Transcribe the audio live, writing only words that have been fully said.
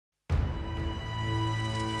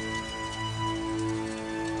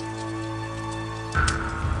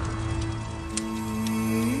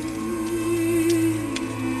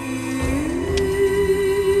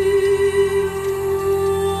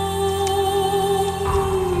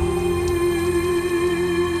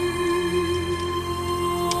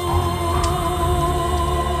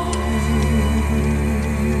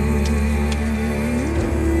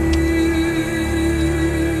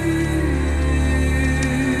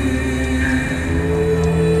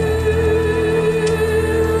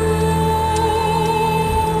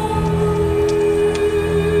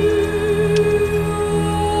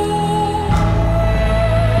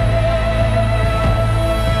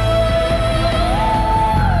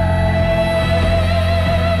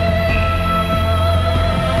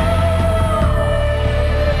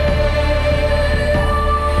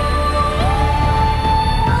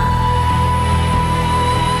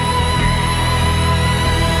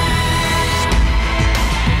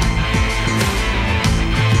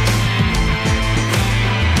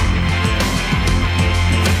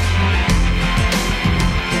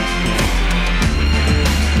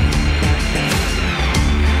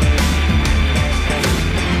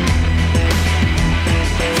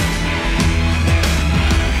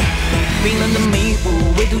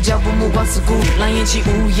目光四顾，狼烟起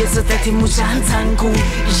舞，夜色在天幕下很残酷，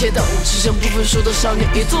一切都只剩不服输的少年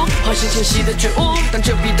一族，唤醒清晰的觉悟，但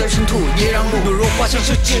这逼的尘土也让路。懦弱化成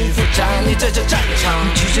是制服，站立在这战场，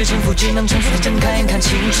拒绝征服，只能成熟的睁开眼看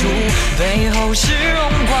清楚，背后是荣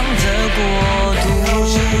光的国度。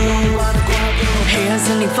黑暗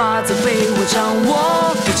森林法则被我掌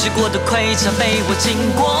握，不知过的盔甲被我经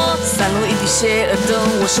过，散落一地邪恶等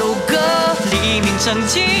我收割，黎明正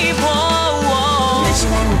击破我。内心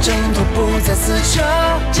万物挣脱，不再撕扯，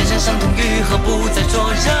肩上伤痛愈合，不再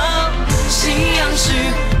灼热，信仰是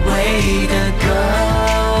唯一的歌。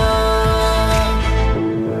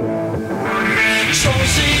充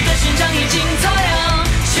实的勋章已经擦亮，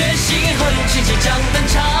血性和勇气即将登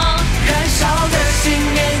场，燃烧的信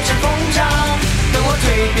念正疯长，等我蜕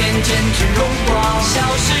变见证荣光。消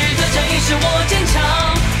失的正义使我坚强，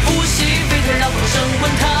呼吸飞腾让风声滚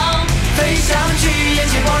烫，飞向去眼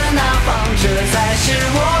前光亮那方，这才是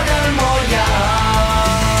我的模样。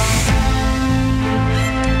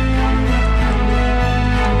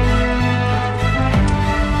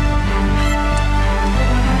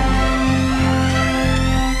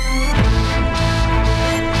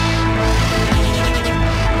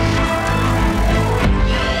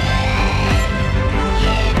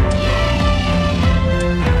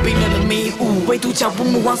唯独脚步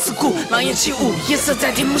目光四顾，狼烟起舞，夜色在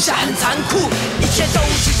天幕下很残酷，一切都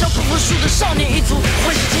只剩不服输的少年一族，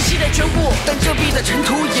唤醒清晰的觉悟，但遮蔽的尘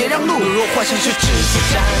土也让路。若化身是制服，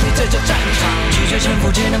站立在这战场，拒绝臣服，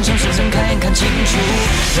只能成熟睁开眼看清楚，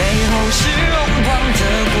背后是荣光的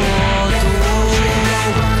国度。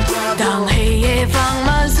当黑夜放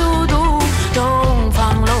慢速度，东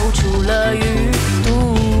方露出了鱼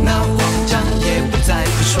肚，那慌张也不再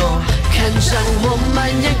不说，看上我蔓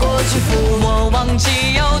延过起伏，我忘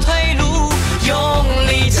记要退路，用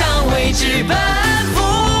力将未知奔赴。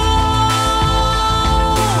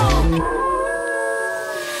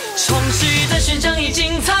充实的勋章已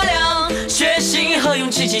经擦亮，血性和勇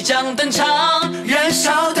气即将登场，燃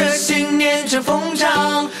烧的信念正疯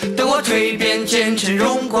长，等我蜕变见证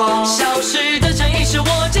荣光。消失的正义使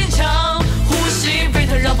我坚强，呼吸飞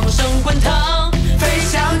腾让风声滚烫，飞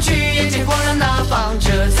向去眼前光亮那方，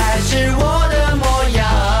这才是我